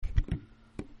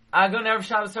Agun Erev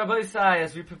Shabbos Rabbeisai,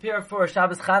 as we prepare for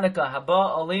Shabbos Chanukah,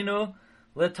 Haba Alinu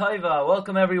L'Toiva.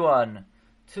 Welcome everyone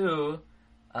to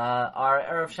our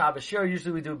Erev Shabbos Shir.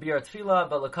 Usually we do Biur Tefillah,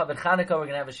 but L'Kavod Chanukah, we're going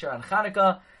to have a Shir on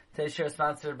Chanukah. Today's Shir is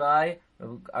sponsored by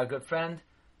our good friend,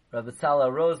 Rabbi Tzala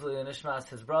Rosley and Ishmas,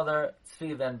 his brother,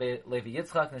 Tzvi and Levi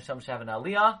Yitzchak, Nesham Shav and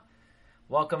Aliyah.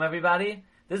 Welcome everybody.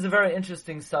 This is a very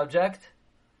interesting subject.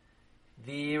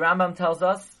 The Rambam tells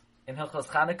us in Hilchos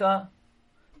Chanukah,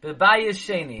 B'bayis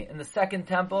Sheni, in the second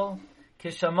temple,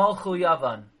 Kishamalchu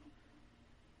Yavan.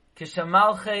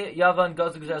 Kishamalche Yavan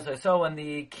goes to Gzezai. So when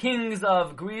the kings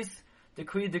of Greece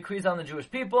decreed decrees on the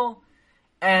Jewish people,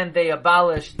 and they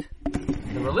abolished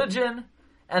the religion,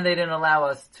 and they didn't allow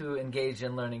us to engage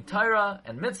in learning Torah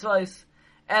and mitzvahs,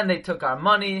 and they took our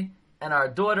money and our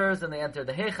daughters, and they entered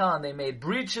the Heichal, and they made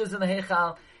breaches in the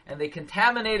Heichal, and they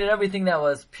contaminated everything that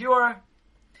was pure,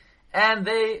 and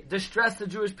they distressed the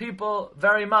Jewish people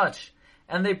very much,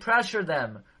 and they pressured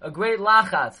them, a great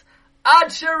lachatz, ad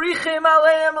sherichem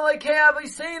aleim alekei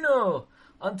aviseinu,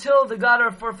 until the God of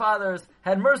our forefathers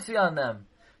had mercy on them,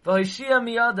 v'hoshia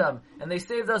miyadam, and they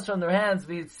saved us from their hands,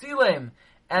 v'hitzilem,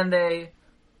 and they,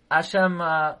 Hashem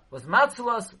was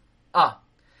matzulos,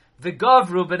 the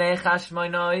Gavru b'nei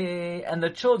Chashmonai, and the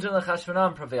children of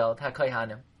Chashmonai prevailed,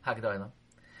 HaKohanim, HaGedolim.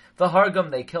 The Hargam,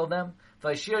 they killed them.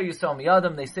 V'Ashir Yisrael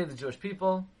Miyadim, they saved the Jewish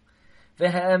people.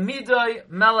 V'Ha'amidoi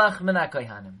Melech min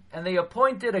HaKohanim, and they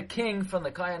appointed a king from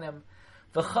the Kohanim.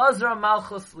 V'Chazra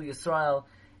Malchus LiYisrael,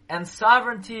 and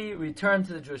sovereignty returned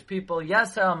to the Jewish people.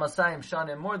 Yasser al-Masayim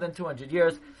Shanim, more than 200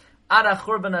 years. Ad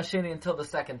HaChurban HaSheni, until the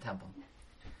second temple.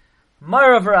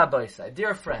 Marav Rabbeisai,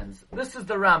 dear friends, this is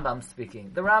the Rambam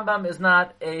speaking. The Rambam is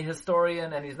not a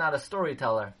historian and he's not a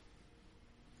storyteller.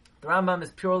 The Rambam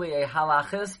is purely a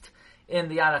halachist in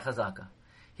the Yad HaChazaka.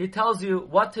 He tells you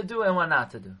what to do and what not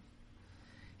to do.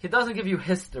 He doesn't give you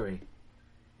history.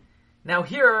 Now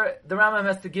here, the Rambam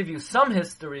has to give you some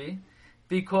history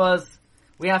because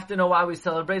we have to know why we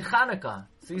celebrate Chanukah.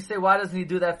 So you say, why doesn't he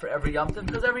do that for every Yom Tov?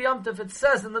 Because every Yom Tov it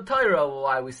says in the Torah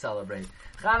why we celebrate.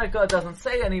 Chanukah doesn't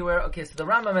say anywhere. Okay, so the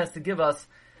Rambam has to give us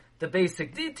the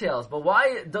basic details. But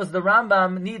why does the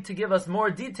Rambam need to give us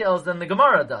more details than the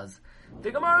Gemara does?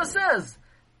 The Gemara says,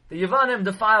 the Yevanim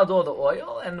defiled all the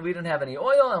oil, and we didn't have any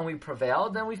oil, and we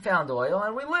prevailed, and we found oil,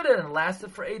 and we lit it, and it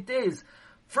lasted for 8 days.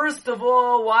 First of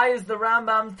all, why is the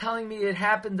Rambam telling me it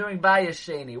happened during Bayis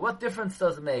Sheni? What difference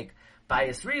does it make?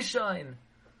 Bayis Rishon,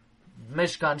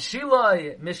 Mishkan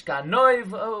Shiloi, Mishkan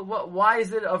Noiv, why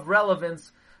is it of relevance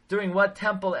during what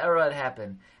temple era it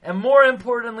happened? And more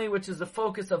importantly, which is the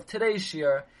focus of today's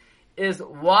shir, is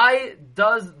why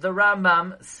does the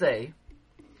Rambam say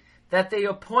that they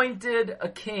appointed a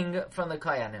king from the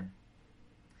Kohanim?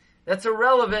 That's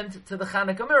irrelevant to the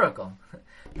Chanukah miracle.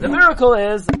 The miracle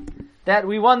is that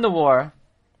we won the war,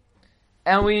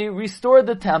 and we restored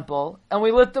the temple, and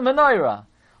we lit the menorah.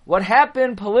 What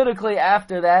happened politically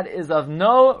after that is of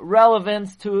no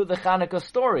relevance to the Chanukah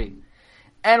story.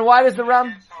 And why does the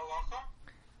Ram...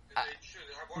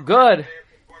 Good.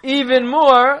 Even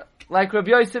more, like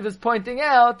Rabbi Yosef is pointing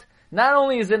out, not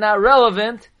only is it not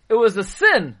relevant, it was a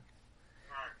sin.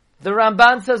 The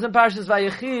Ramban says in Parshas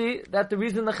Vayechi that the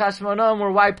reason the Chashmonaim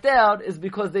were wiped out is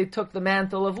because they took the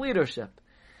mantle of leadership.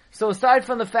 So aside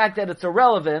from the fact that it's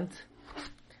irrelevant,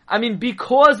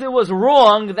 because it was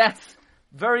wrong, that's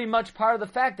very much part of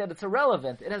the fact that it's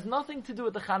irrelevant. It has nothing to do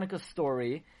with the Chanukah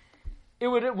story. It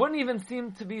wouldn't even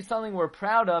seem to be something we're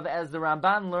proud of. As the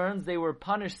Ramban learns, they were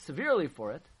punished severely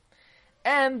for it.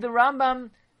 And the Rambam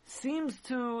seems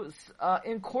to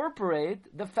incorporate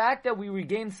the fact that we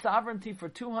regained sovereignty for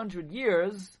 200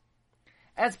 years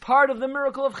as part of the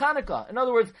miracle of Chanukah. In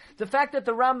other words, the fact that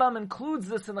the Rambam includes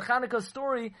this in the Chanukah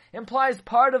story implies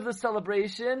part of the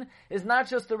celebration is not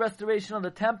just the restoration of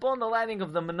the temple and the lighting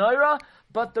of the menorah,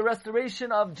 but the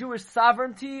restoration of Jewish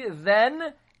sovereignty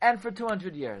then and for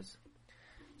 200 years.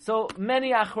 So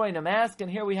many Achronim ask, and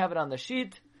here we have it on the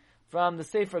sheet from the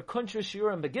Sefer Kuntra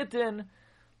Shiur and Begittin,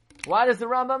 why does the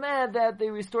Rambam add that they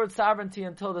restored sovereignty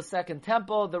until the second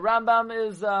temple? The Rambam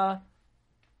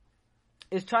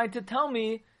is trying to tell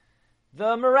me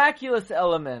the miraculous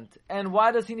element. And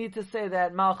why does he need to say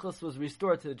that Malchus was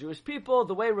restored to the Jewish people?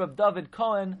 The way Rav David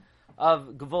Cohen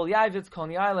of Gvul Yavitz,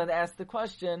 Coney Island, asked the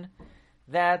question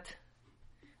that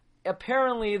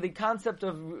apparently the concept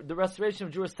of the restoration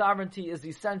of Jewish sovereignty is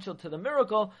essential to the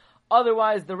miracle.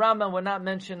 Otherwise, the Rambam would not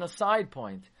mention a side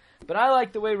point. But I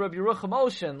like the way Rabbi Yerucham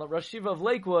Oshen, Rosh Yeshiva of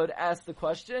Lakewood, asked the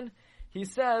question. He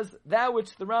says, that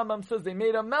which the Rambam says they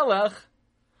made a melech,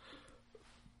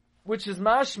 which is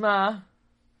mashma,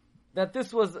 that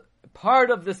this was part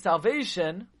of the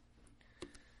salvation,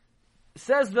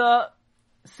 says the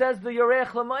says the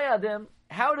Yorech L'Mayadim,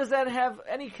 how does that have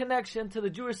any connection to the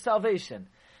Jewish salvation?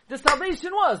 The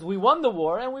salvation was, we won the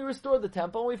war and we restored the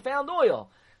temple and we found oil.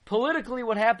 Politically,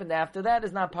 what happened after that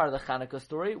is not part of the Hanukkah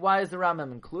story. Why is the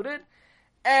Rambam included?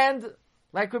 And,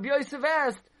 like Rabbi Yosef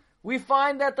asked, we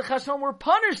find that the Chashon were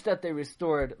punished that they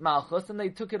restored Malchus and they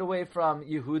took it away from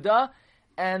Yehuda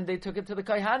and they took it to the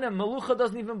Kohanim. Melucha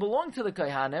doesn't even belong to the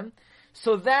Kohanim.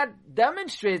 So that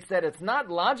demonstrates that it's not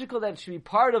logical that it should be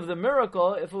part of the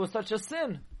miracle if it was such a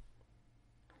sin.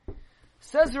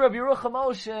 Says Rabbi Yerucham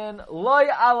Oshin, Loi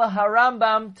ala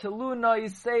harambam telu noi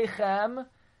seichem.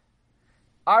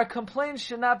 Our complaints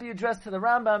should not be addressed to the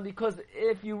Rambam because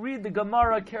if you read the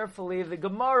Gemara carefully, the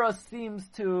Gemara seems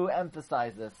to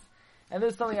emphasize this. And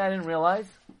this is something I didn't realize.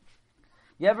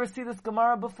 You ever see this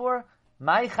Gemara before?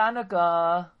 My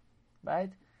Chanukah,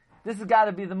 right? This has got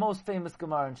to be the most famous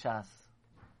Gemara in Shas.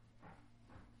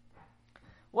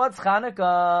 What's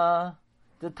Chanukah?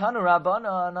 The Tanu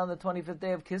Rabbanan on the 25th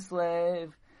day of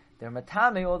Kislev. They're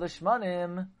matame all the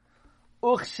shmanim.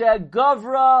 Uchshe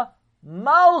gavra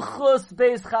malchus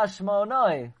beis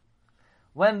Chashmonai.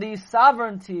 When the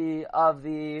sovereignty of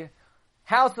the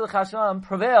house of the Chashmon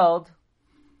prevailed,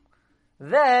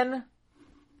 then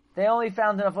they only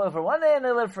found enough oil for 1 day and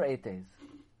they lived for 8 days.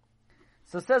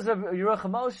 So says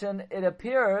Yerucham Oshin, it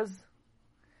appears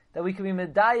that we can be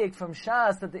medayik from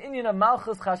Shas that the Inyan of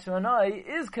Malchus Chashmonai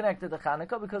is connected to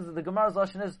Chanukah because the Gemara's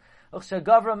Lashon is Uchshe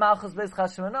Gavra Malchus Beis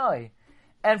Chashmonai.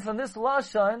 And from this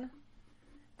Lashon,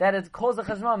 that it calls the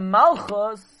Chashmon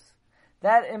Malchus,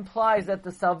 that implies that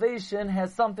the salvation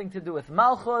has something to do with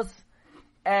Malchus.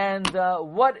 And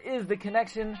what is the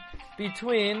connection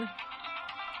between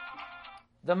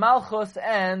the Malchus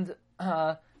and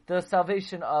the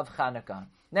salvation of Chanukah?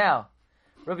 Now,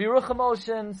 Rabbi Yerucham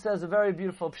Oshin says a very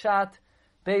beautiful pshat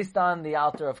based on the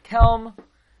Altar of Kelm,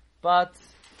 but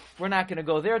we're not going to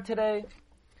go there today.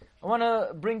 I want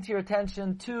to bring to your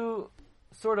attention two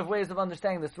sort of ways of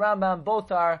understanding this Rambam.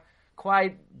 Both are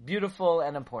quite beautiful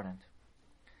and important.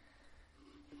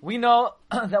 We know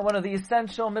that one of the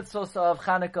essential mitzvos of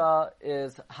Chanukah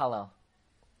is Hallel.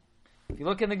 If you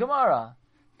look in the Gemara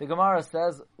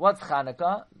says, what's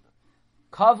Chanukah?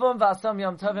 Kavum v'asam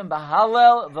yom tovim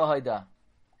b'Hallel v'hoida.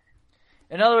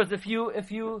 In other words, if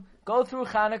you go through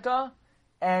Chanukah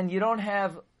and you don't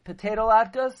have potato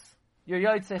latkes, you're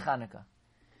Yotzei Chanukah.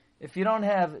 If you don't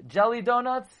have jelly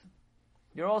donuts,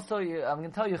 you're also, I'm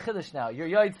going to tell you Chiddush now, you're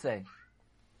Yotzei.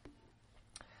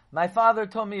 My father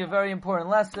told me a very important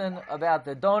lesson about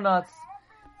the donuts.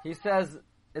 He says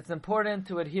it's important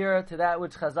to adhere to that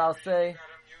which Chazal say.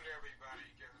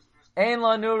 Ein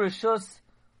lanu rishus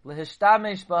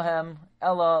lehishtamesh bahem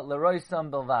ela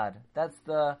leroisam bilvad. That's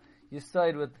the you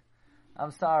side with,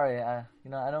 I'm sorry, I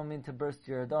don't mean to burst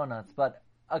your donuts, but,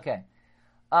 okay.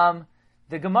 The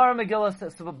Gemara Megillah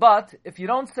says, but, if you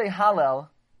don't say Hallel,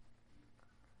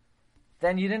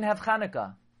 then you didn't have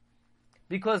Chanukah.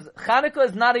 Because Chanukah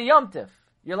is not a Yom Tif.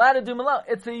 You're allowed to do Malach.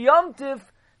 It's a Yom Tif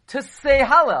to say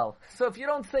Hallel. So if you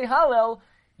don't say Hallel,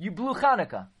 you blew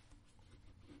Chanukah.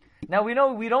 Now we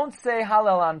know we don't say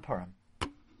Hallel on Purim.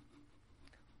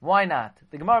 Why not?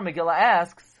 The Gemara Megillah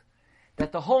asks,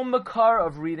 that the whole makar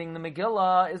of reading the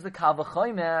Megillah is the Kal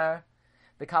V'chomer.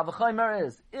 The Kal V'chomer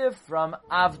is, if from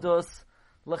Avdos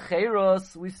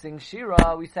L'Cheiros we sing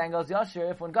Shira, we sang Oz Yashir.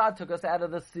 If when God took us out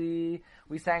of the sea,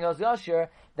 we sang Oz Yashir,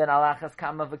 then Alachas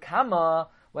Kama V'Kama,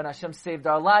 when Hashem saved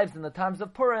our lives in the times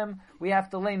of Purim, we have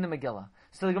to learn the Megillah.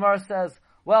 So the Gemara says,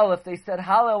 well, if they said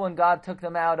Hallel when God took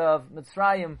them out of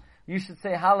Mitzrayim, you should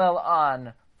say Hallel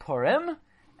on Purim.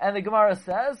 And the Gemara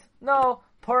says, no,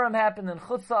 Purim happened in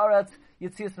Chutz Haaretz,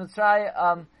 Yetzias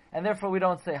Mitzrayim, and therefore we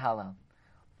don't say Hallel.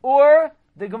 Or,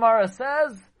 the Gemara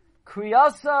says,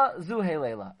 Kriyasa zu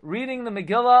Heilela. Reading the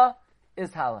Megillah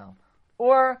is Hallel.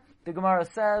 Or, the Gemara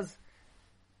says,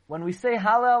 when we say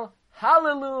Hallel,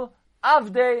 Hallelu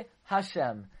Avdei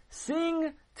Hashem.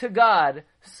 Sing to God,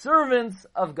 servants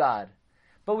of God.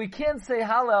 But we can't say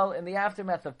Hallel in the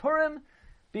aftermath of Purim,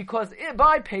 because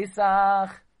by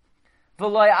Pesach,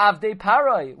 V'loi Avdei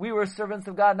Paroi. We were servants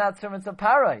of God, not servants of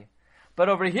Paroi. But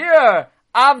over here,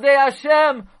 Avdei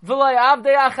Hashem, V'loi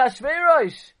Avdei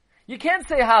Achashverosh. You can't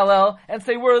say Hallel and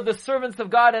say we're the servants of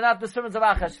God and not the servants of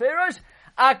Achashverosh.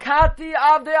 Akati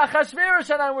Avdei Achashverosh,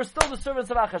 and we're still the servants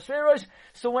of Achashverosh.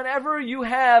 So whenever you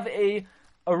have a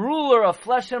ruler of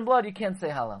flesh and blood, you can't say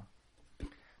Hallel.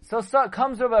 So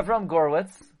comes Rabbi Avram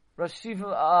Gorwitz, Rosh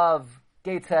Yeshiva of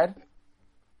Gateshead,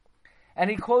 and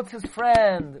he quotes his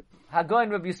friend,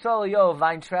 Hagoin Rabbi Yisrael Yo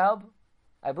Weintraub,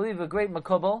 I believe a great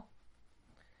Makubal.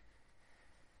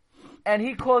 And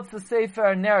he quotes the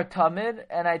Sefer Ner Tamid,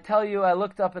 and I tell you, I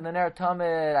looked up in the Ner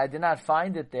Tamid, I did not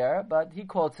find it there, but he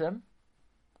quotes him,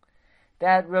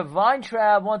 that Rav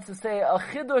Weintraub wants to say, a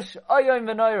chidush ayom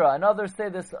v'noira, and others say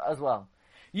this as well.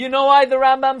 You know why the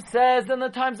Rambam says in the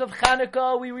times of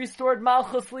Chanukah we restored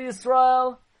Malchus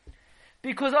Yisrael?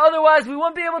 Because otherwise we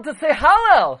won't be able to say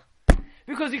Hallel.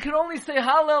 Because you can only say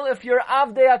Hallel if you're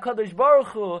Avdei HaKadosh Baruch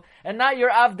Hu, and not your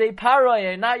Avdei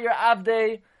Paroi, and not your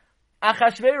Avdei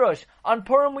Achashverosh. On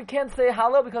Purim we can't say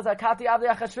Hallel because Akati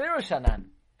Avdei Achashverosh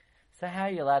Hanan. So how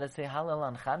are you allowed to say Hallel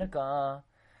on Chanukah?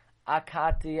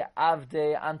 Akati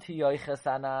Avdei Antiochus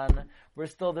Hanan. We're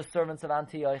still the servants of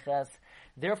Antiochus.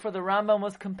 Therefore, the Rambam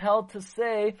was compelled to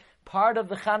say part of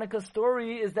the Chanukah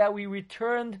story is that we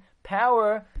returned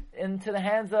power into the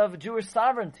hands of Jewish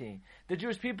sovereignty. The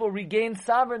Jewish people regained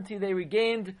sovereignty, they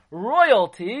regained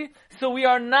royalty, so we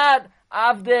are not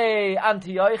Avdei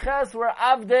Antiochus, we're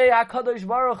Avdei HaKadosh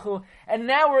Baruch Hu, and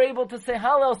now we're able to say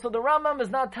Hallel. So the Rambam is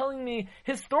not telling me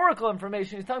historical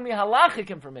information, he's telling me halachic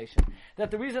information.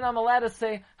 That the reason I'm allowed to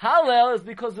say Hallel is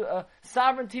because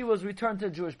sovereignty was returned to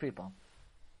Jewish people.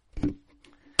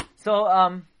 So,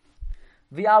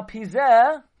 V'al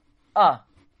Pizeh,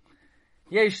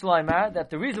 Yesh Loimar, that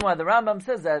the reason why the Rambam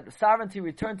says that sovereignty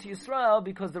returned to Yisrael,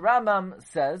 because the Rambam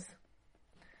says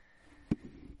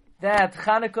that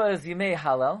Chanukah is Yimei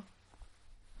Hallel,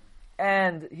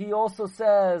 and he also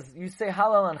says you say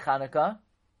Hallel on Chanukah,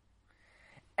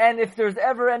 and if there's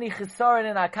ever any chisaron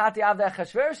in Akati Avdei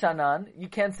Achashverosh Hanan, you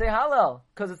can't say Hallel,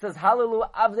 because it says Hallelu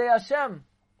Avdei Hashem.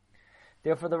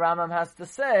 Therefore, the Rambam has to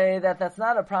say that that's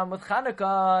not a problem with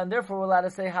Chanukah, and therefore we're allowed to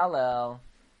say Hallel.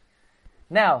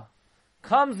 Now,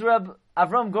 comes Reb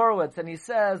Avram Gorowitz, and he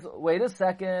says, wait a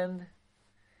second,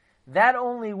 that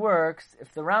only works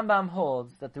if the Rambam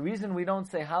holds that the reason we don't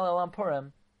say Hallel on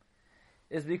Purim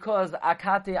is because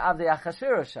Akati Avdei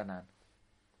Achashverosh Hanan.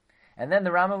 And then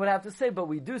the Rambam would have to say, but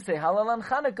we do say Hallel on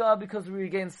Chanukah because we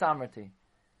regain sovereignty.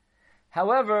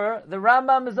 However, the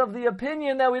Rambam is of the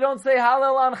opinion that we don't say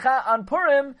Hallel on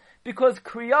Purim because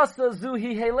Kriyasa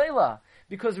Zuhi Helela,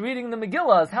 because reading the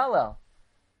Megillah is Hallel.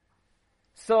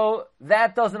 So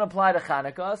that doesn't apply to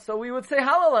Chanukah, so we would say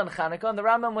Hallel on Chanukah, and the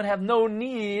Rambam would have no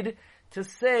need to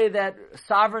say that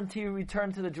sovereignty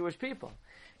returned to the Jewish people.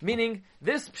 Meaning,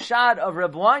 this pshat of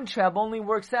Reb Weintraub only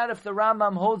works out if the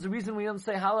Rambam holds the reason we don't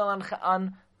say Hallel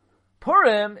on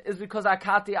Purim is because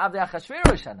Akati Avdei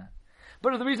Achashverosh Hanan.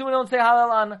 But the reason we don't say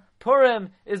Hallel on Purim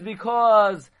is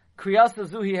because Kriyasa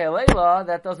Zuhi Helela,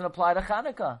 that doesn't apply to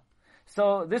Chanukah.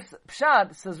 So this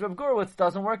pshat, says Reb Gorowitz,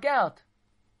 doesn't work out.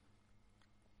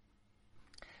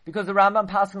 Because the Rambam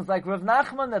paskins like Rav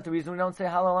Nachman, that the reason we don't say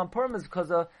Hallel on Purim is because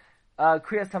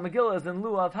Kriyas HaMegillah is in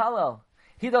lieu of Hallel.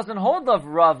 He doesn't hold of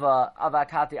Rava of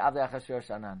Akati Avdei Achashverosh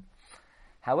Hanan.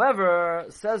 However,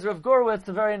 says Rav Gorowitz,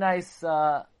 a very nice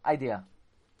idea.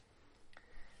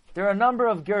 There are a number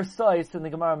of gersois in the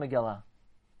Gemara Megillah.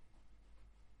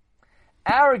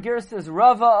 Our gersa is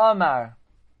Rava Amar.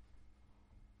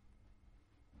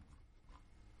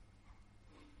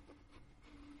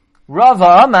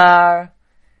 Rava Amar.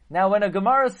 Now when a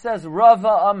Gemara says Rava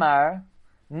Amar,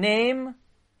 name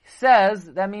says,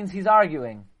 that means he's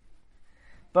arguing.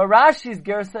 But Rashi's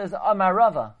gersa is Amar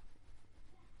Rava.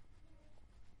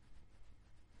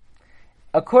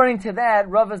 According to that,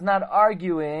 Rava is not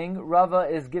arguing, Rava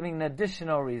is giving an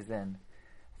additional reason.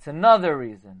 It's another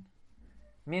reason.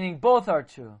 Meaning both are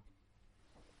true.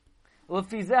 And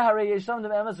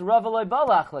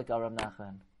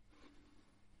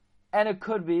it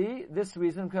could be, this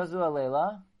reason, because of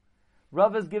Alela,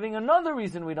 Rava is giving another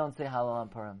reason we don't say Hallel on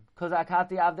Purim. Because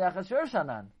Akati Avdei Achashverosh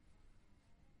Hanan.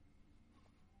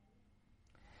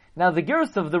 Now the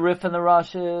Girs of the Rif and the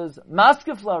Rosh is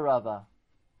Maskefla Rava.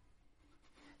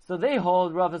 So they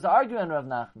hold Rav is arguing Rav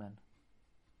Nachman.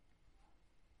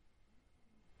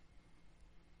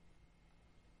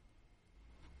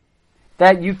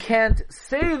 That you can't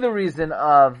say the reason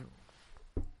of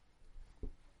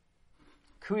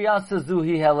Kriyasa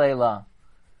Zuhi Helela,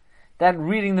 that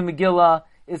reading the Megillah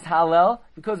is Hallel,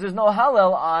 because there's no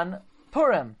Hallel on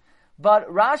Purim. But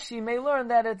Rashi may learn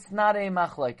that it's not a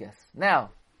machlokes.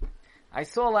 Now, I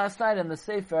saw last night in the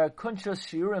Sefer Kunshas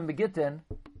Shiurim Begittin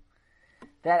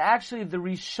that actually the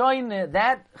Rishonim,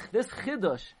 that this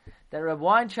Chidush that Reb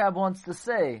Weintraub wants to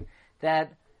say,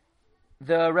 that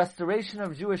the restoration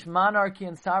of Jewish monarchy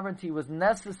and sovereignty was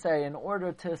necessary in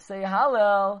order to say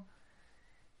Hallel,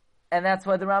 and that's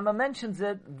why the Rambam mentions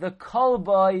it, the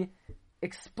Kolboy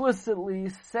explicitly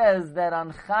says that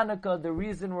on Chanukah the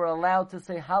reason we're allowed to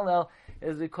say Hallel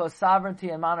is because sovereignty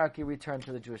and monarchy returned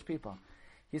to the Jewish people.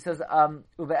 He says,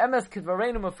 "Ube'emes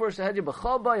kidvareinu mafur shehedya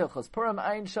b'chol ba yochos purim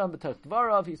ayin sham b'tach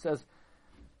dvarav." He says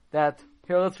that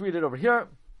here. Let's read it over here.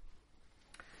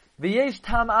 V'yesh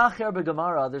tam acher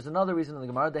b'Gemara. There's another reason in the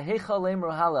Gemara. The heichal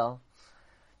lemru halal.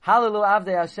 Hallelu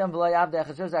avdei Hashem v'lay avdei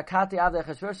Achashverosh. Akati avdei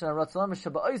Achashverosh. And Ratzon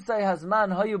Sheba Oisei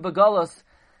Hazman Hayu Begalos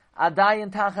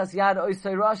Adayin Tachas Yad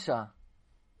Oisei Rasha.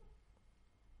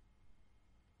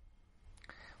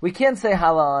 We can't say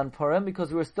Hallel on Purim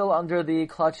because we're still under the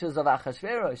clutches of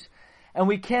Achashverosh. And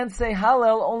we can't say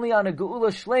Hallel only on a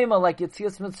Geula Shlema like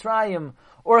Yetzias Mitzrayim.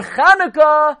 Or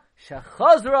Chanukah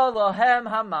Shechazra Lohem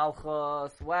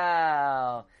HaMalchus.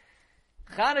 Wow.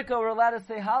 Chanukah we're allowed to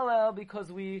say Hallel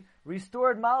because we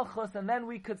restored Malchus and then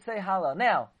we could say Hallel.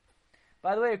 Now,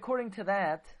 by the way, according to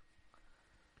that,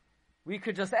 we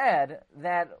could just add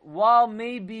that while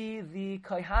maybe the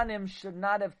Kohanim should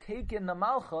not have taken the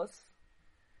Malchus,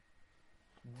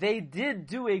 they did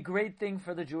do a great thing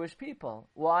for the Jewish people.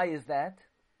 Why is that?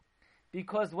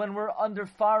 Because when we're under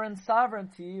foreign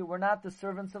sovereignty, we're not the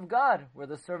servants of God. We're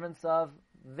the servants of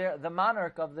the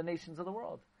monarch of the nations of the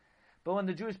world. But when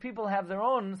the Jewish people have their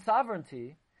own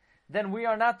sovereignty, then we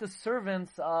are not the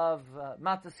servants of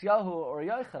Matisyahu or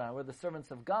Yochanan. We're the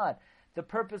servants of God. The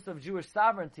purpose of Jewish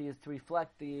sovereignty is to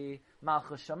reflect the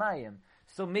Malchus Shamayim.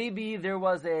 So maybe there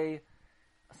was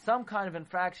some kind of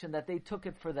infraction that they took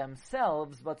it for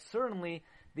themselves, but certainly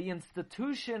the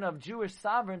institution of Jewish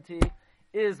sovereignty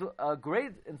is a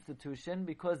great institution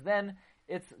because then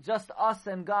it's just us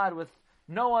and God with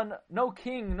no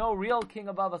king, no real king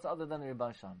above us other than the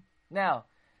Rebbe Sham. Now,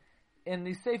 in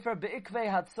the Sefer Be'ikvei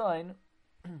Hatzoin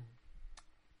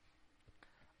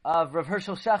of Rav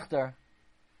Hershel Schachter,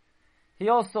 he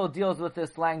also deals with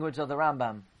this language of the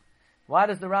Rambam. Why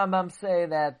does the Rambam say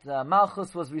that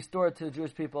Malchus was restored to the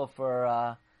Jewish people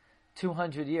for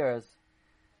 200 years?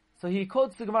 So he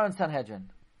quotes the Gemara in Sanhedrin,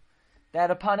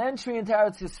 that upon entry into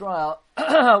Eretz Yisrael,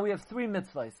 we have 3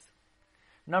 mitzvahs.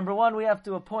 Number 1, we have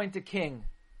to appoint a king.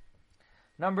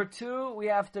 Number 2, we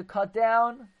have to cut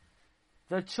down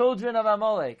the children of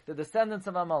Amalek, the descendants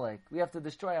of Amalek. We have to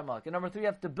destroy Amalek. And number 3, we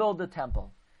have to build the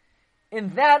temple.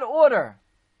 In that order,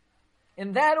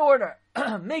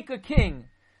 make a king,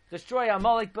 destroy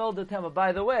Amalek, build the temple.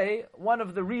 By the way, one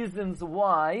of the reasons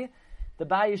why the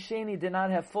Bayis Sheni did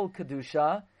not have full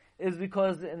Kedusha is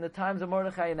because in the times of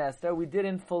Mordechai and Esther, we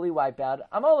didn't fully wipe out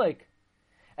Amalek.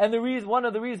 And one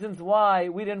of the reasons why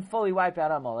we didn't fully wipe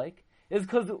out Amalek is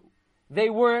because they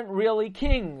weren't really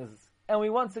kings. And we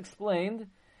once explained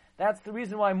that's the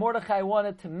reason why Mordechai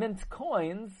wanted to mint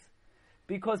coins,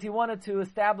 because he wanted to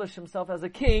establish himself as a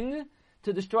king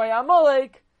to destroy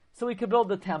Amalek so he could build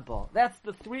the temple. That's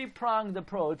the 3-pronged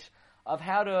approach of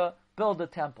how to build a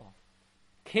temple.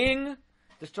 King,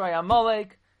 destroy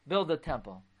Amalek, build a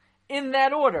temple. In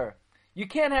that order. You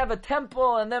can't have a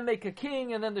temple and then make a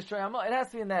king and then destroy Amalek. It has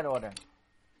to be in that order.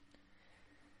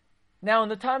 Now, in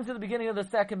the times of the beginning of the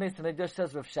second Beis Hamikdash,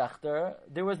 says Rav Schachter,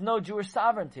 there was no Jewish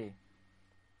sovereignty.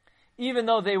 Even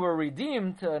though they were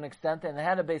redeemed to an extent and they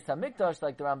had a Beis Hamikdash,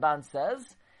 like the Ramban says,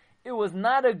 it was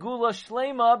not a Gula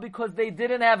Shlema because they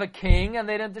didn't have a king and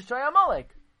they didn't destroy Amalek.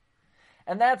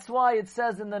 And that's why it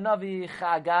says in the Navi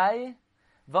Chagai,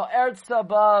 Va'ertza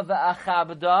ba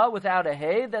va'achabda, without a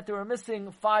hey, that they were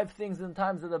missing 5 things in the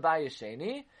times of the Bayis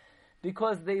Sheni,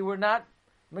 because they were not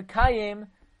Mekayim,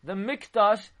 the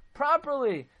Mikdash,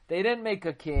 properly. They didn't make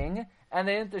a king, and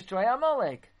they didn't destroy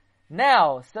Amalek.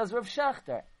 Now, says Rav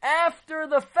Schachter, after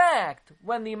the fact,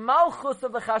 when the Malchus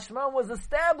of the Chashman was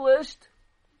established,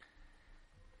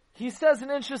 he says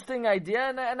an interesting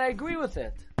idea, and I agree with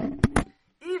it.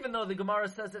 Even though the Gemara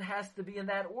says it has to be in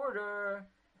that order,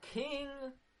 king,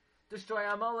 destroy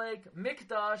Amalek,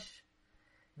 Mikdash,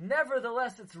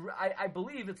 nevertheless, I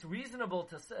believe it's reasonable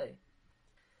to say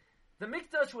the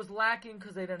Mikdash was lacking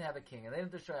because they didn't have a king and they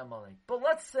didn't destroy Amalek. But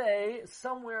let's say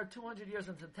somewhere 200 years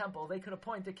into the temple, they could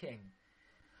appoint a king.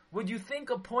 Would you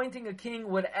think appointing a king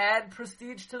would add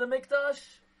prestige to the Mikdash?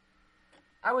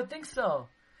 I would think so.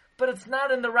 But it's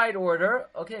not in the right order.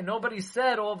 Okay, nobody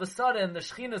said all of a sudden the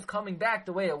Shekhinah is coming back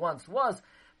the way it once was.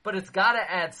 But it's got to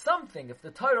add something. If the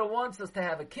Torah wants us to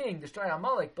have a king, destroy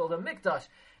Amalek, build a Mikdash,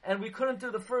 and we couldn't do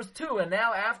the first 2, and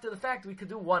now after the fact we could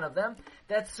do one of them,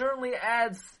 that certainly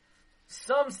adds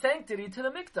some sanctity to the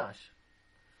Mikdash.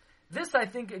 This, I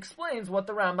think, explains what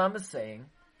the Rambam is saying,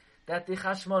 that the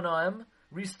Chashmonaim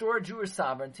restored Jewish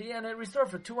sovereignty, and it restored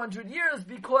for 200 years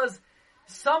because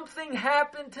something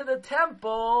happened to the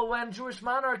temple when Jewish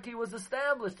monarchy was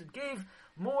established. It gave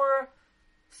more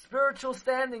spiritual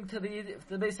standing to the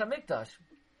Beis Hamikdash.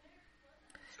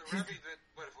 So, Rebbe,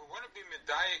 but if we want to be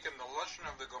medayik in the lashon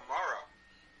of the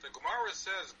Gemara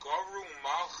says Gavru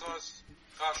Malchus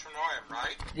Chashmonaim,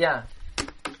 right? Yeah.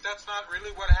 But that's not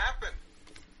really what happened.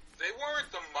 They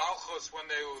weren't the Malchus when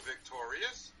they were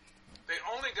victorious. They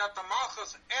only got the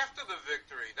Malchus after the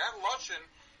victory. That Lashon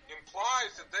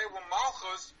implies that they were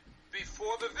Malchus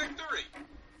before the victory.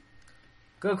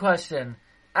 Good question.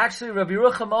 Actually, Rabbi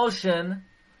Yerucham Oshin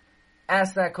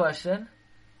asked that question,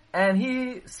 and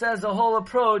he says a whole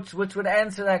approach which would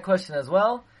answer that question as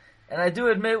well. And I do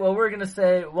admit what we're going to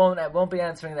say won't be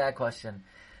answering that question.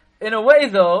 In a way,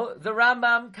 though, the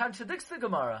Rambam contradicts the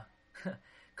Gemara.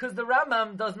 Because the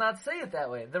Rambam does not say it that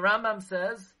way. The Rambam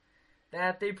says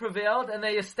that they prevailed and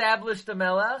they established the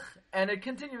Melech, and it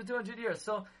continued 200 years.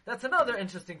 So that's another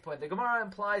interesting point. The Gemara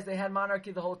implies they had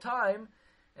monarchy the whole time.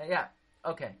 Yeah,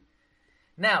 okay.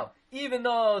 Now, even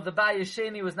though the Bayis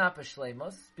Sheni was not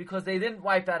B'Shleimus, because they didn't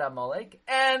wipe out Amalek,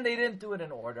 and they didn't do it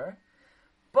in order,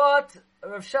 but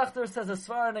Rav Shachter says a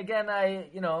svar, and again,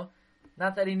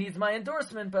 not that he needs my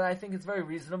endorsement, but I think it's very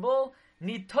reasonable.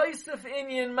 Nitoisef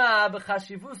inyan ma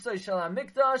b'chashivusay shel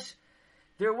hamikdash.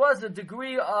 There was a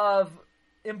degree of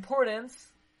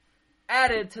importance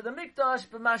added to the mikdash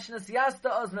b'mashnas yasta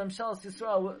oz memshalas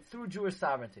Yisrael through Jewish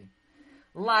sovereignty.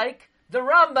 Like the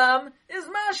Rambam is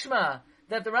mashma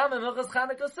that the Rambam Hilchos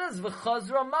Chanukah says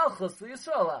v'chazra malchus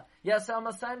liyisrael yasal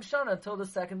masayim shana until the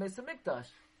second base of mikdash.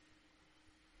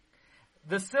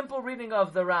 The simple reading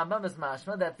of the Rambam is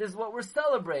mashma that this is what we're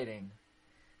celebrating.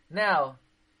 Now,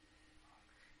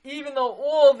 even though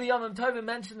all the Yomim Tovim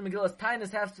mentioned in Megillas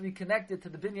Taanis has to be connected to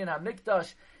the Binyan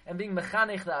HaMikdash and being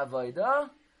Mechanech the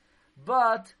Avodah,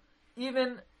 but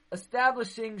even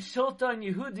establishing Shilton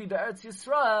Yehudi Be'eretz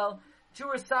Yisrael,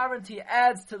 Jewish sovereignty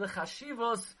adds to the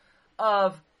chashivos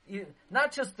of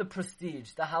not just the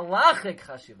prestige, the halachic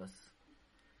chashivos.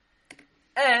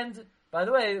 And, by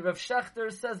the way, Rav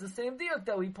Shachter says the same diuk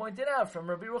that we pointed out from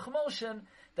Rabbi Yerucham Oshin,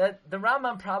 that the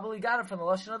Rambam probably got it from the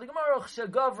Lashon of the Gemara,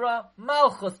 Shegavra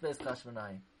Malchus Beis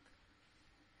Chashmonai.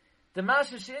 The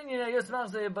Masha She'inyin Yos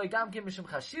Malchus by Gam Kim Mishum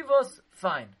Chashivos,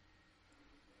 fine.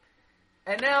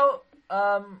 And now,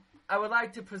 I would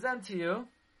like to present to you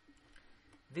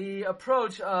the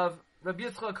approach of Rabbi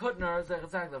Yitzchak Hutner,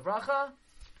 Zechazak Levracha,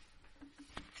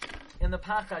 in the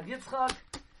Pachad Yitzchak,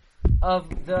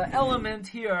 of the element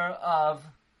here of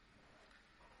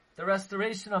the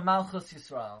restoration of Malchus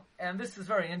Yisrael. And this is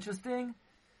very interesting,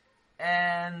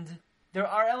 and there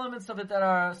are elements of it that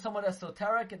are somewhat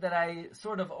esoteric that I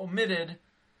sort of omitted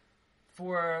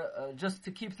for just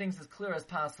to keep things as clear as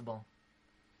possible.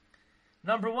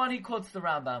 Number one, he quotes the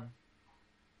Rambam.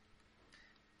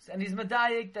 And he's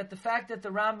medayik that the fact that the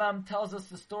Rambam tells us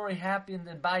the story happened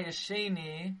in Bayis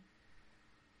Sheni,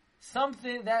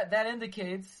 something that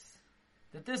indicates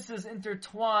that this is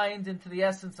intertwined into the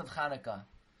essence of Hanukkah.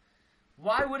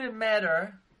 Why would it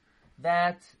matter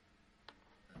that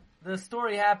the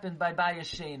story happened by Bayis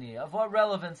Sheni? Of what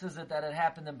relevance is it that it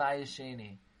happened in Bayis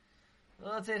Sheni?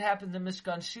 Well, let's say it happened in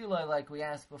Mishkan Shiloh, like we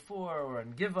asked before, or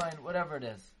in Givain, whatever it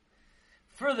is.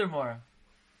 Furthermore,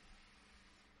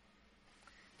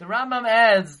 the Rambam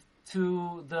adds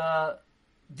to the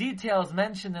details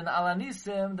mentioned in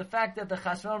Al-Anisim the fact that the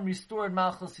Chashmonaim restored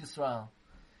Malchus Yisrael.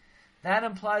 That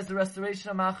implies the restoration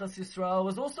of Malchus Yisrael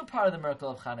was also part of the miracle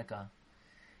of Hanukkah.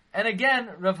 And again,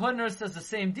 Rav Hutner says the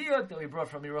same diuk that we brought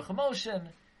from Yerucham Oshin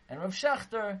and Rav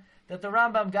Shachter, that the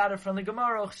Rambam got it from the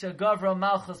Gemara, Shegavra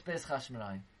Malchus Beis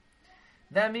Chashmonai.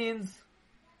 That means,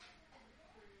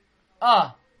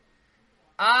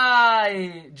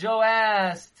 Joe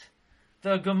asked,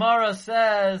 the Gemara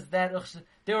says that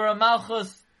there were a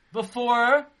Malchus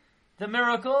before the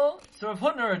miracle, so Rav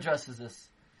Hutner addresses this.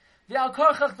 They're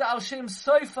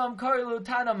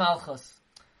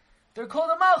called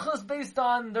a Malchus based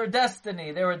on their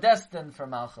destiny. They were destined for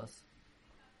Malchus.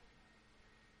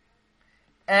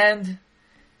 And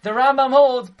the Rambam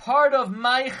holds part of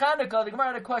my Chanukah, the Gemara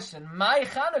had a question, my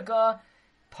Chanukah,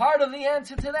 part of the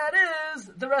answer to that is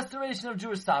the restoration of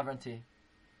Jewish sovereignty.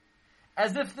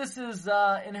 As if this is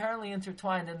inherently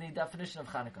intertwined in the definition of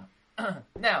Chanukah.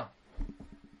 Now,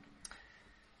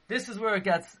 this is where it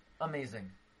gets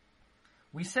amazing.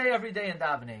 We say every day in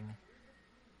davening,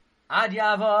 Ad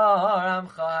Yavar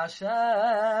Amcha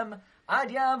Hashem, Ad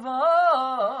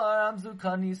Yavar Amzu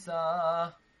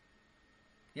Kanisa.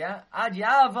 Yeah? Ad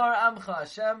Yavar Amcha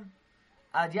Hashem,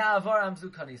 Ad Yavar Amzu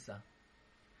Kanisa.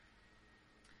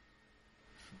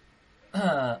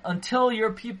 Until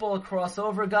your people cross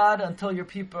over, God, until your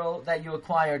people that you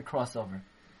acquired cross over.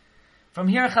 From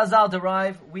here Chazal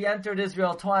derive, we entered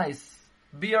Israel twice,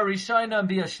 Bia Rishona and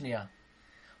Bia Shnia.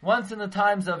 Once in the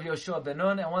times of Yoshua ben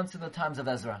Nun and once in the times of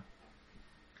Ezra.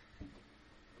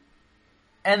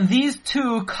 And these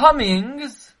two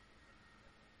comings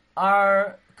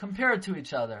are compared to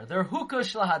each other. They're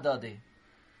hukush lahadadi.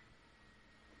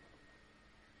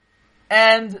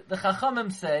 And the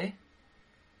Chachamim say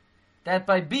that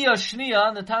by Bia Shnia,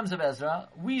 in the times of Ezra,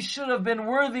 we should have been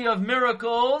worthy of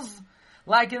miracles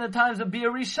like in the times of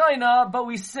Bia Rishona, but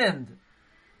we sinned.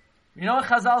 You know what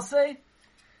Chazal say?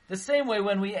 The same way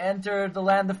when we entered the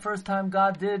land the first time,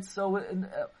 God did so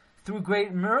through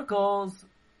great miracles.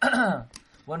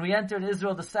 When we entered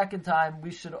Israel the second time,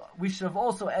 we should have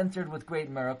also entered with great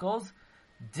miracles.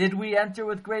 Did we enter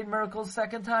with great miracles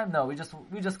second time? No,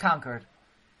 we just conquered.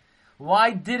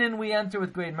 Why didn't we enter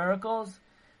with great miracles?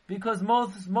 Because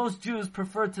most Jews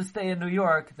preferred to stay in New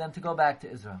York than to go back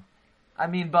to Israel. I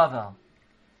mean Bavel.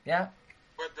 Yeah?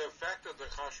 But the fact that the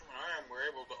Chashmonaim were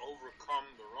able to overcome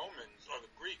the Romans or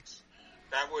the Greeks,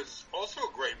 that was also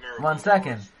a great miracle. 1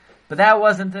 second. But that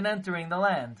wasn't an entering the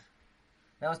land.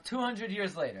 That was 200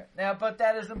 years later. Now, but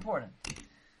that is important.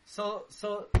 So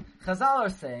Chazal are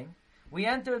saying, we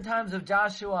enter in times of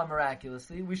Joshua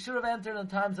miraculously. We should have entered in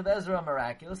times of Ezra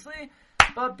miraculously,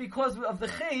 but because of the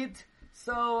Chait,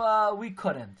 so we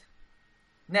couldn't.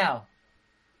 Now,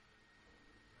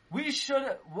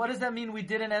 what does that mean we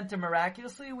didn't enter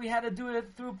miraculously? We had to do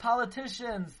it through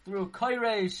politicians, through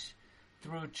Koresh,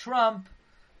 through Trump,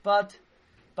 but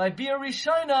by Bia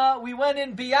Rishona, we went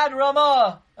in Biyad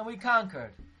Ramah, and we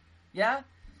conquered. Yeah?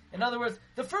 In other words,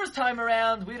 the first time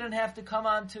around, we didn't have to come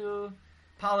on to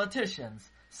politicians.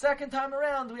 Second time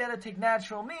around, we had to take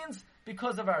natural means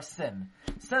because of our sin.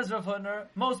 Says Rav Hutner,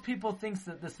 most people think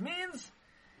that this means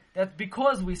that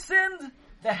because we sinned,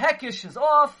 the Hekesh is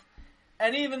off,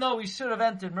 and even though we should have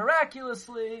entered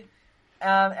miraculously,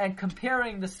 and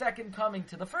comparing the second coming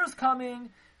to the first coming,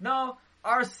 no,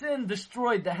 our sin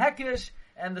destroyed the Hekesh,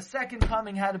 and the second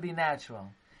coming had to be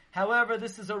natural. However,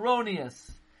 this is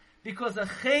erroneous, because a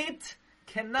Chait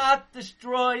cannot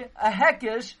destroy a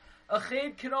Hekesh. A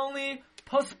Chait can only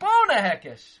postpone a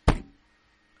Hekesh.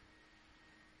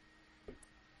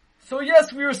 So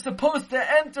yes, we were supposed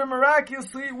to enter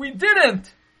miraculously. We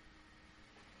didn't.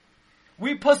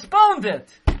 We postponed it.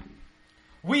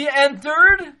 We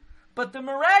entered, but the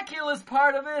miraculous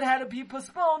part of it had to be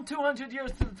postponed 200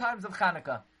 years to the times of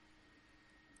Hanukkah.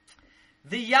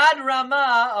 The Yad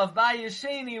Ramah of Bayis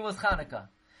Sheni was Hanukkah.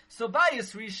 So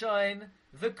Bayis Rishon,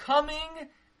 the coming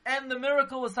and the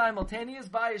miracle was simultaneous.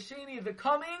 Bayis Sheni, the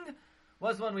coming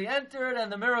was when we entered,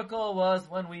 and the miracle was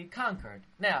when we conquered.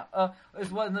 Now,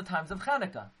 it was in the times of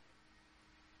Hanukkah.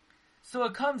 So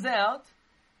it comes out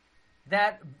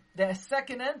that the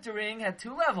second entering had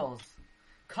two levels.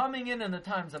 Coming in the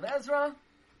times of Ezra,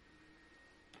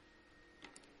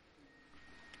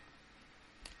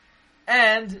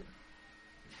 and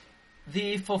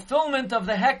the fulfillment of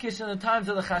the Hekesh in the times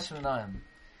of the Chashmonaim.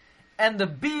 And the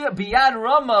Biyad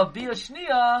Ramah of Bia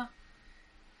Shnia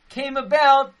came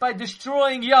about by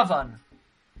destroying Yavan.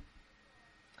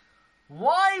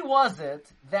 Why was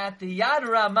it that the Yad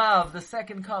Ramah of the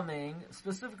second coming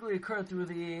specifically occurred through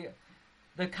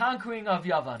the conquering of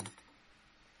Yavan?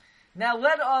 Now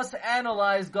let us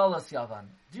analyze Golas Yavan.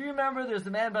 Do you remember there's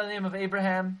a man by the name of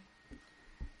Abraham?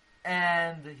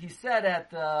 And he said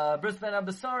at Bris Ben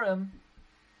Abasarim,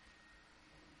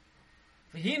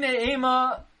 V'hine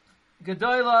Ema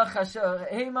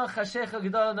Gedoyla Ema Chashecha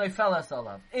Gedoyla Noifelas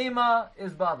Alav. Ema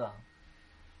is Baba.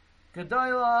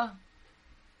 Gedoyla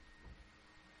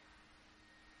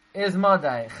is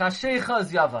Madai. Chashecha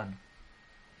is Yavan.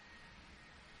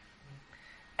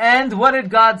 And what did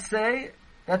God say?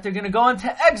 That they're going to go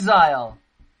into exile.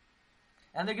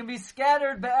 And they're going to be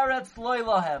scattered be'eretz loy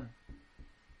lahem.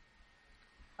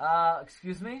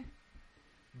 Excuse me?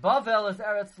 Bavel is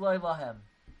eretz loy lahem.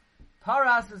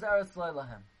 Paras is eretz loy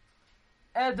lahem.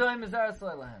 Edom is eretz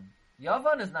loy lahem.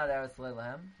 Yavan is not eretz loy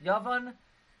lahem. Yavan,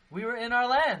 we were in our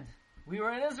land. We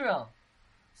were in Israel.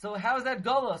 So how is that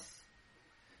Golos?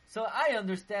 So I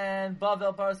understand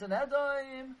Bavel, Paras, and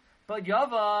Edom, but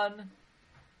Yavan,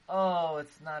 oh,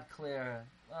 it's not clear.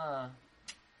 I'm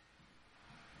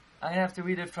going to have to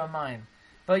read it from mine.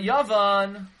 But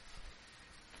Yavan,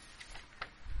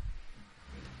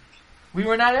 we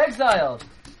were not exiled.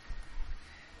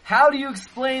 How do you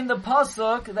explain the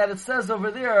pasuk that it says over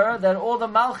there that all the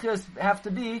malchus have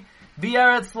to be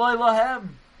B'eretz loy lahem?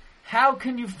 How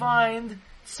can you find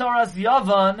Tsaras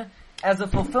Yavan as a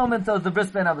fulfillment of the Bris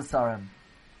Ben Abasarim?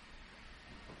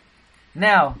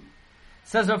 Now,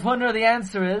 says Rav Hutner, the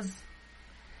answer is,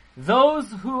 those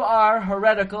who are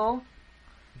heretical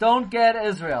don't get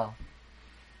Israel.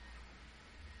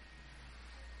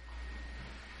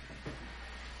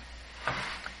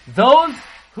 Those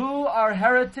who are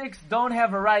heretics don't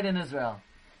have a right in Israel.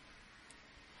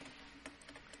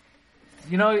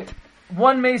 You know,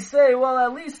 one may say, well,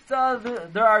 at least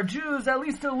there are Jews, at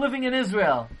least they're living in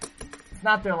Israel. It's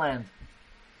not their land.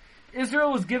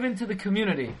 Israel was given to the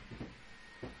community.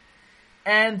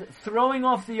 And throwing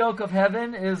off the yoke of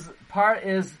heaven is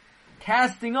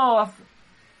casting off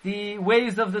the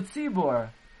ways of the tzibur.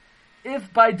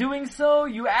 If by doing so,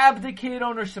 you abdicate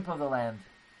ownership of the land.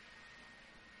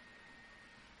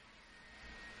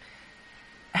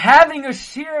 Having a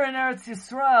share in Eretz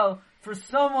Yisrael for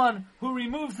someone who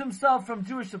removes himself from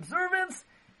Jewish observance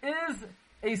is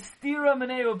a stira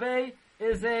minei ubei,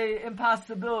 is a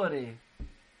impossibility.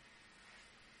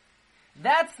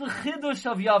 That's the chidush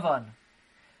of Yavan.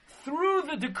 Through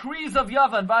the decrees of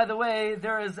Yavan, by the way,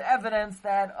 there is evidence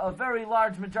that a very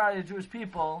large majority of Jewish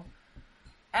people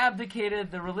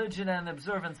abdicated the religion and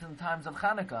observance in times of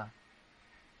Hanukkah.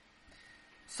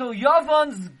 So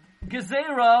Yavan's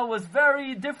Gezerah was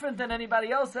very different than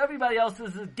anybody else. Everybody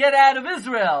else's is get out of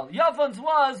Israel. Yavan's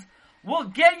was, we'll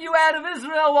get you out of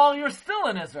Israel while you're still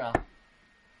in Israel.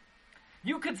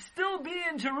 You could still be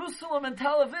in Jerusalem and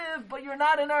Tel Aviv, but you're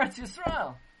not in Eretz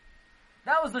Yisrael.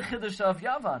 That was the Chiddush of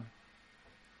Yavan.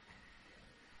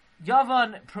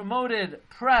 Yavan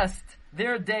pressed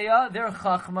their Deya, their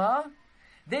Chachma.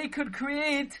 They could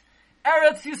create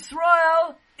Eretz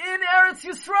Yisrael in Eretz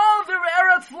Yisrael, the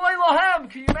Eretz Lo Lohem.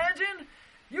 Can you imagine?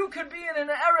 You could be in an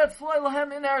Eretz Lo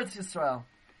Lohem in Eretz Yisrael.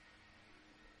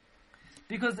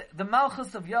 Because the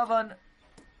Malchus of Yavan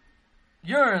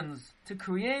yearns to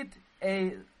create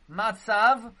a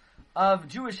matzav of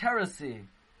Jewish heresy.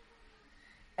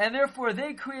 And therefore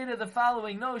they created the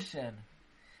following notion.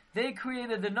 They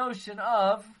created the notion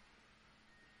of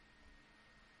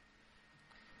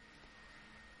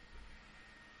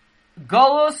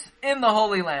Golus in the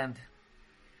Holy Land.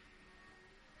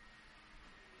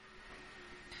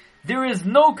 There is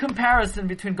no comparison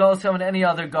between Golus and any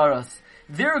other Golus.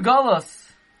 Their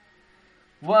Golus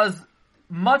was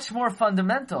much more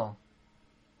fundamental.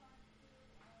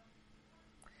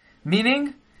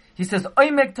 Meaning, he says,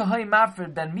 Oimek tohoi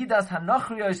mafred ben midas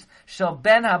hanochriyos shel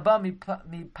ben haba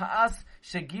mipaas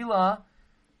shegila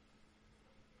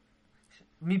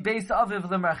mi beis aviv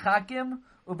lemerchakim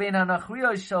ubein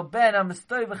hanochriyos shel ben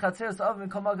hamistoy v'chatzeres aviv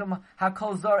mikomagam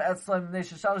hakol zor etzloim mnei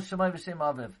sheshal shemai v'shem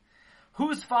aviv.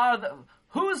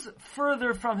 Who's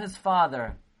further from his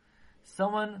father?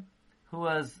 Someone who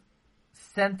was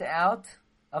sent out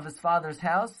of his father's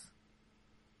house?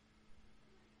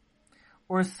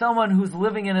 Or someone who's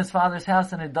living in his father's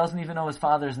house and it doesn't even know his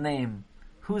father's name?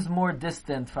 Who's more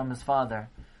distant from his father?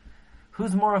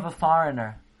 Who's more of a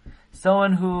foreigner?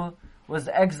 Someone who was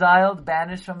exiled,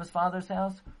 banished from his father's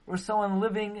house? Or someone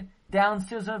living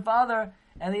downstairs from his father,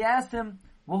 and they asked him,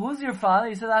 well, who's your father?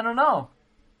 He said, I don't know.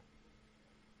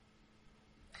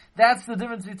 That's the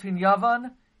difference between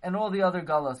Yavan and all the other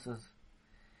Galuses.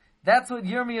 That's what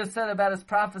Yirmiyah said about his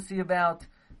prophecy about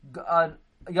Yavan.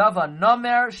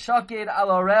 Nomer shaked al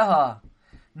oreha.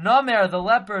 Nomer, the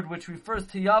leopard, which refers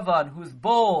to Yavan, who's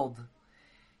bold.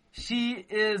 She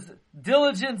is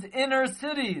diligent in her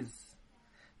cities.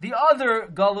 The other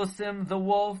Galusim, the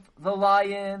wolf, the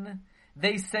lion,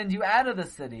 they send you out of the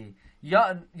city.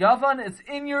 Yavan is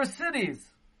in your cities.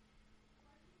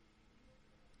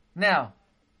 Now,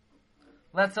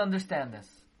 let's understand this.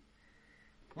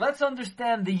 Let's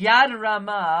understand the Yad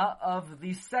Ramah of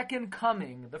the second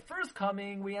coming. The first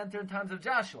coming we enter in times of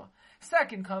Joshua.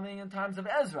 Second coming in times of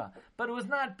Ezra. But it was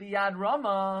not Biyad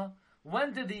Ramah.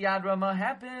 When did the Yad Ramah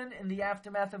happen? In the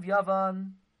aftermath of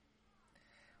Yavan.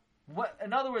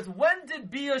 In other words, when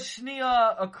did Bia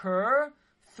Shnia occur?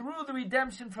 Through the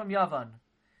redemption from Yavan.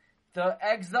 The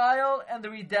exile and the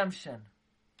redemption.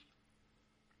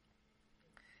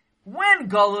 When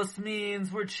Golus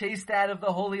means we're chased out of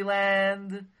the Holy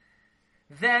Land,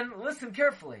 then listen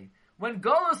carefully. When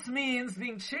Golus means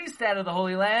being chased out of the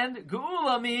Holy Land,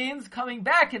 Geula means coming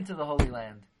back into the Holy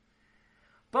Land.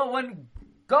 But when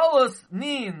Golus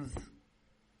means,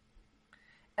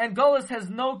 and Golus has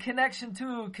no connection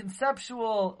to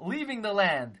conceptual leaving the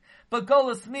land, but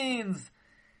Golus means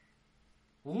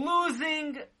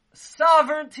losing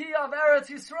sovereignty of Eretz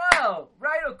Yisrael,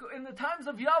 right? In the times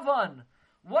of Yavan,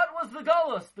 what was the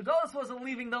Golus? The Golus wasn't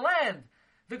leaving the land.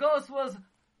 The Golus was,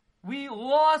 we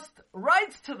lost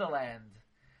rights to the land.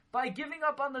 By giving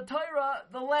up on the Torah,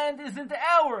 the land isn't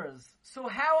ours. So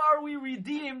how are we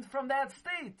redeemed from that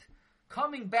state?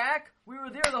 Coming back, we were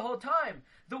there the whole time.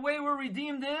 The way we're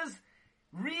redeemed is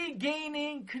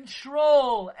regaining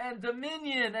control and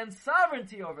dominion and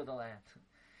sovereignty over the land.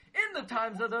 In the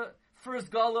times of the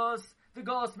first Golus, the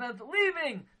Golus meant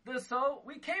leaving. So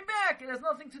we came back. It has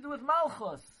nothing to do with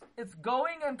Malchus. It's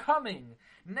going and coming.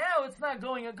 Now it's not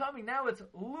going and coming. Now it's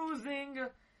losing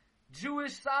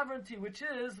Jewish sovereignty, which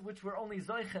we're only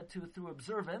zoichet to through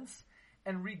observance,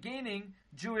 and regaining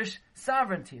Jewish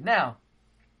sovereignty. Now,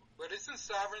 but isn't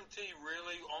sovereignty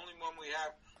really only when we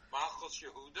have Malchus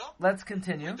Yehuda? Let's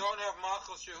continue. If we don't have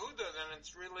Malchus Yehuda, then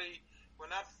it's really, we're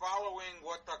not following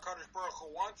what the Kadosh Baruch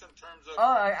Hu wants in terms of...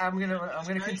 I'm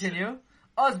gonna continue.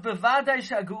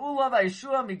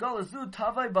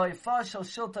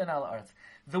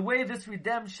 The way this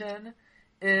redemption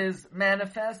is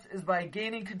manifest is by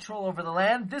gaining control over the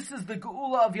land. This is the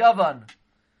Geula of Yavan.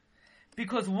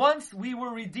 Because once we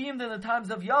were redeemed in the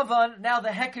times of Yavan, now the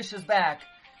Hekesh is back.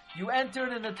 You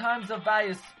entered in the times of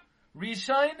Bayis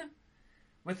Rishon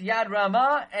with Yad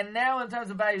Ramah, and now in times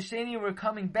of Bayis Sheni we're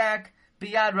coming back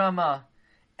B'Yad Ramah.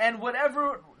 And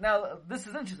now this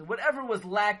is interesting, whatever was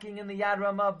lacking in the Yad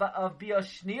Ramah of Bia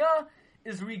Shnia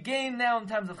is regained now in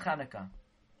times of Chanukah.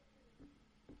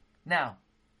 Now,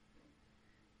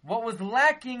 what was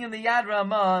lacking in the Yad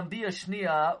Ramah and Bia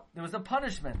Shnia, there was a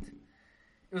punishment.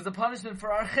 It was a punishment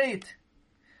for our chait.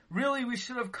 Really, we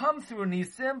should have come through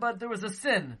Nisim, but there was a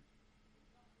sin.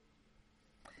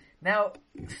 Now,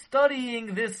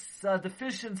 studying this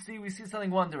deficiency, we see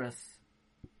something wondrous.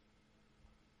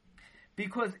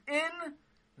 Because in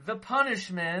the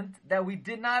punishment that we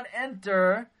did not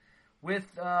enter with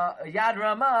Yad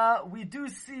Ramah, we do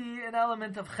see an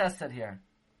element of chesed here.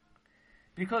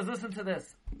 Because listen to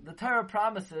this. The Torah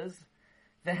promises,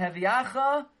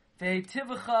 V'heviacha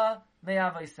v'hetivcha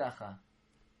me'avaisecha.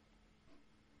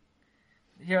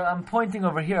 Here, I'm pointing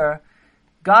over here.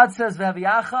 God says,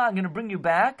 V'heviacha, I'm going to bring you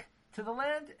back to the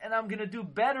land, and I'm going to do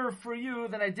better for you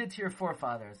than I did to your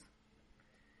forefathers.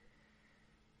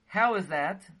 How is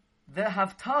that? The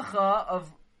havtacha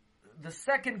of the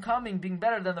second coming being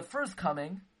better than the first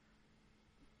coming,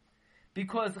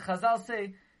 because Chazal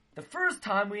say, the first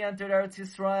time we entered Eretz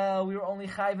Yisrael, we were only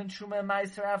Chayv and Truma and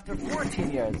Meiser after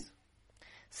 14 years.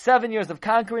 7 years of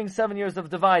conquering, 7 years of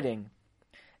dividing.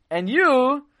 And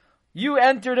you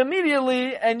entered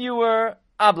immediately and you were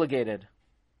obligated.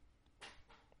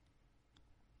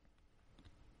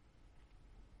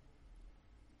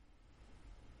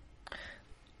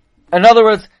 In other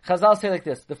words, Chazal say like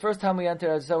this: the first time we entered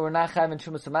Eretz Yisrael, we were not Chayiv and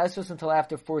Shumas Ma'asos until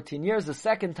after 14 years. The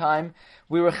second time,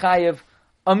 we were Chayiv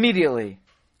immediately.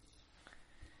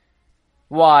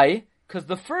 Why? Because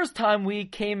the first time we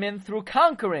came in through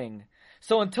conquering.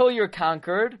 So until you're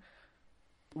conquered,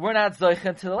 we're not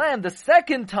Zoichen to the land. The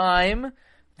second time,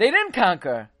 they didn't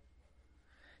conquer.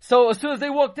 So as soon as they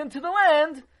walked into the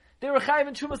land, they were Chayiv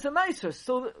and Shumas Ma'asos.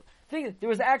 So there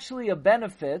was actually a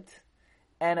benefit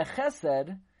and a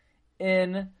chesed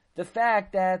in the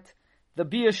fact that the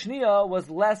Bia Shnia was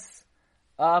less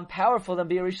powerful than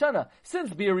Bia Rishana.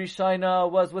 Since Bia Rishana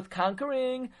was with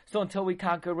conquering, so until we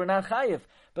conquered, we're not chayiv.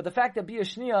 But the fact that Bia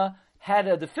Shnia had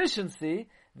a deficiency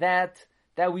that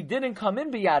we didn't come in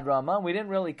Biyad Rama, we didn't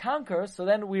really conquer, so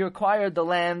then we acquired the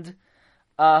land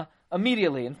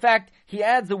immediately. In fact, he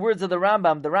adds the words of the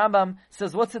Rambam. The Rambam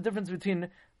says, what's the difference between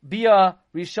Bia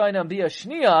Rishana and Bia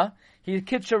Shnia? He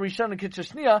Kitcha Rishana, Kitcha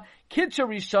Shnia. Kitcha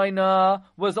Rishana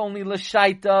was only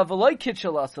L'shaita, v'loy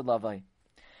Kitcha L'asad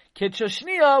Kitcha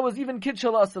Shnia was even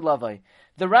Kitcha L'asad Lavai.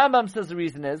 The Rambam says the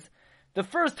reason is, the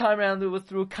first time around it was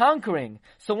through conquering.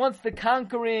 So once the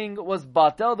conquering was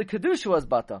batal, the Kedusha was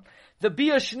batal. The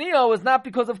Bia Shnia was not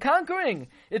because of conquering.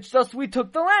 It's just we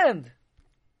took the land.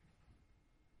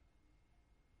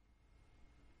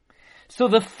 So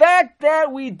the fact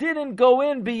that we didn't go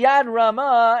in Biyad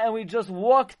Ramah and we just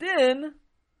walked in,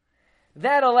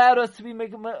 that allowed us to be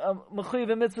Mechuyev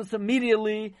Mitzvahs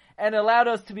immediately and allowed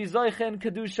us to be Zoichen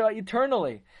Kedusha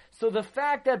eternally. So the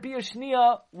fact that Bia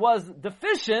Shnia was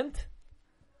deficient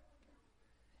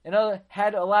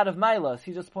had a lot of milas.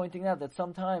 He's just pointing out that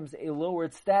sometimes a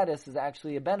lowered status is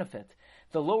actually a benefit.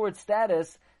 The lowered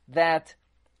status that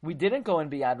we didn't go in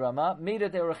Biyad Ramah made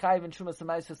it they were Chayiv and Shumas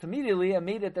Ma'asos immediately and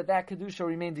made it that Kedusha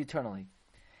remains eternally.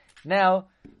 Now,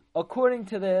 according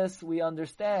to this, we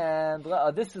understand,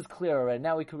 this is clear already.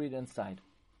 Now we can read it inside.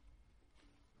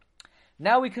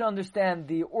 Now we can understand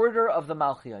the order of the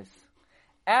Malchios.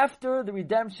 After the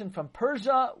redemption from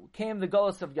Persia came the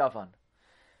Golus of Yavan.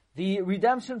 The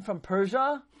redemption from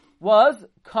Persia was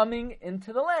coming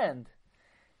into the land.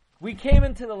 We came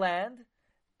into the land,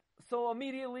 so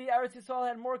immediately Eretz Yisrael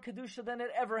had more Kedusha than it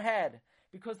ever had.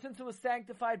 Because since it was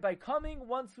sanctified by coming,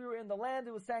 once we were in the land,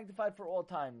 it was sanctified for all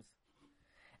times.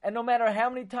 And no matter how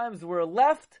many times we were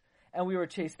left and we were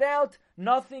chased out,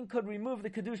 nothing could remove the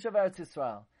Kedusha of Eretz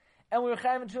Yisrael. And we were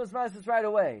Chayiv and Shumas Ma'asos right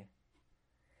away.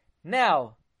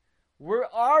 Now, we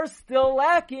are still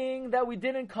lacking that we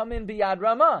didn't come in Biyad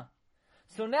Ramah.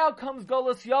 So now comes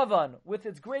Golus Yavan with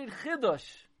its great Chidush,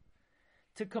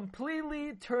 to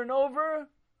completely turn over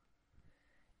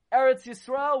Eretz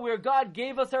Yisrael, where God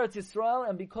gave us Eretz Yisrael,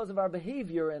 and because of our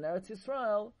behavior in Eretz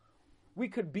Yisrael, we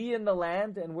could be in the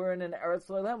land, and we're in an Eretz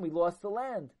land. We lost the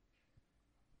land.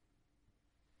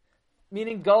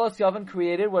 Meaning, Galus Yavan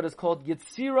created what is called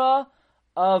Yitzira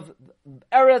of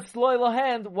Eretz Lo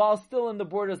Elohand, while still in the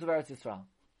borders of Eretz Yisrael.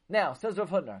 Now, says Rav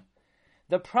Hutner,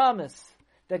 the promise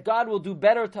that God will do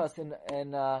better to us in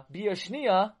Bia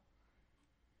Shnia,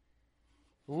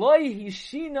 Lo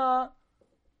hisiga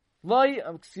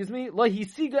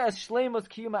es shleimus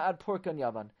kiyuma ad porkan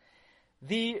yavan.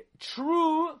 The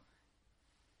true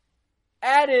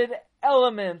added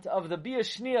element of the Bia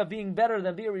Shnia being better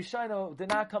than Bia Rishayno did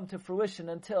not come to fruition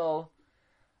until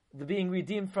the being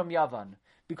redeemed from Yavan.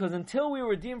 Because until we were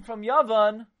redeemed from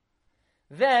Yavan,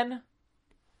 then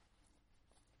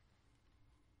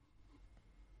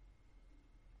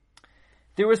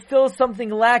there was still something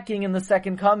lacking in the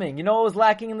second coming. You know what was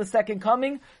lacking in the second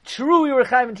coming? True, we were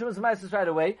chayv in Trumas Ma'asos right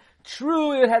away.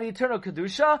 True, it had eternal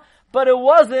kedusha, but it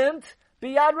wasn't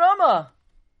biyad Rama.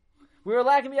 We were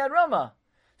lacking biyad Rama.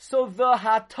 So the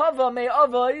hatava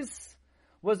me'avos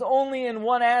was only in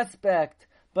one aspect,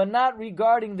 but not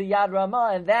regarding the Yad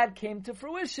Rama, and that came to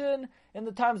fruition in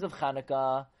the times of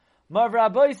Chanukah. Marv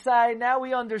Rabbeisai, now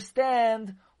we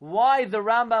understand why the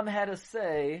Rambam had to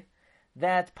say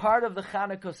that part of the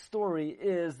Chanukah story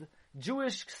is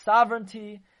Jewish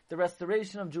sovereignty, the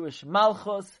restoration of Jewish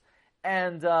malchus,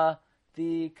 and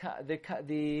the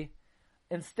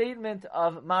instatement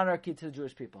of monarchy to the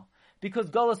Jewish people.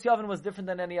 Because Golus Yavan was different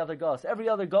than any other Golus. Every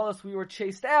other Golus we were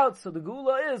chased out, so the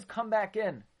Geula is come back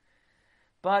in.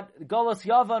 But Golus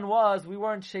Yavan was, we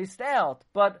weren't chased out,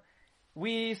 but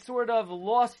we sort of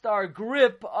lost our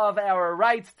grip of our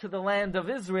rights to the land of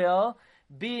Israel,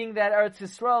 being that Eretz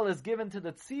Yisrael is given to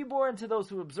the Tzibor and to those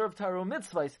who observe Torah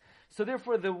mitzvahs. So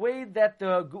therefore the way that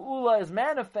the Geula is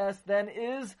manifest then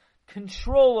is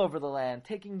control over the land,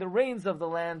 taking the reins of the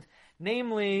land,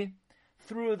 namely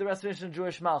through the restoration of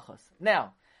Jewish Malchus.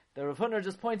 Now, the Rav Hutner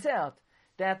just points out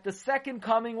that the second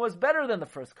coming was better than the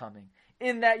first coming,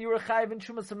 in that you were chayv in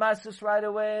Trumas Ma'asos right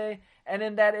away, and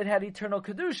in that it had eternal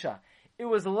Kedusha. It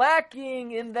was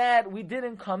lacking in that we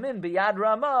didn't come in biyad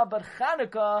Rama, but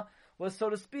Chanukah was,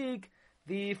 so to speak,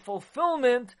 the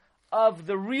fulfillment of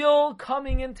the real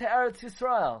coming into Eretz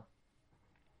Yisrael.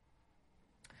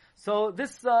 So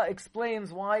this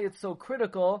explains why it's so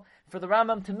critical for the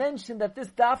Rambam to mention that this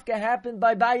dafka happened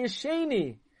by Bayis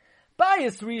Sheni.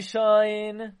 Bayis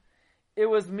Rishon, it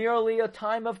was merely a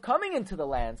time of coming into the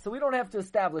land. So we don't have to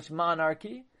establish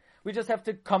monarchy. We just have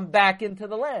to come back into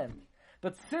the land.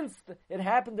 But since it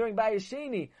happened during Bayis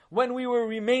Sheni, when we were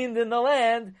remained in the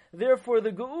land, therefore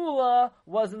the Geula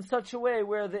was in such a way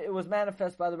where it was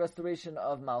manifest by the restoration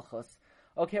of Malchus.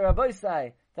 Okay, Rabbi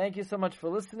Isai, thank you so much for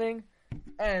listening.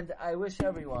 And I wish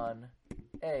everyone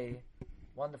a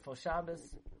wonderful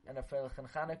Shabbos and a Freilich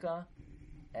and Chanukah,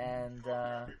 and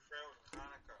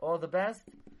all the best.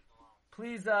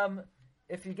 Please,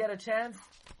 if you get a chance,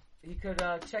 you could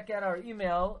check out our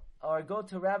email or go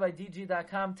to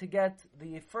rabbidg.com to get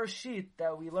the first sheet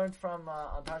that we learned from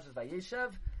on Parshas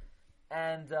Vayeshev,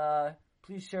 and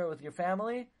please share it with your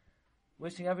family.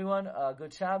 Wishing everyone a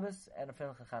good Shabbos and a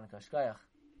Freilich and Chanukah. Shkoyach.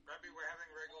 Rabbi, we're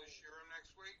having regular shiurim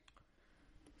next week?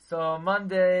 So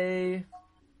Monday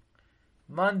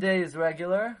is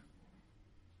regular,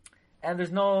 and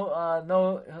there's no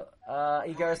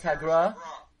Igaris Hagra,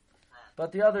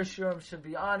 but the other shiurim should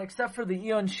be on, except for the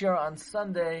Eon shir on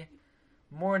Sunday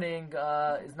morning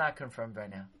is not confirmed right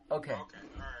now. Okay. All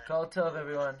right. Kol Tov,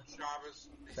 everyone.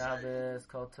 Shabbos.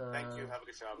 Kol Tov. Thank you. Have a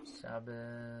good Shabbos.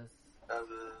 Shabbos.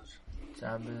 Shabbos.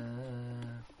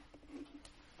 Shabbos.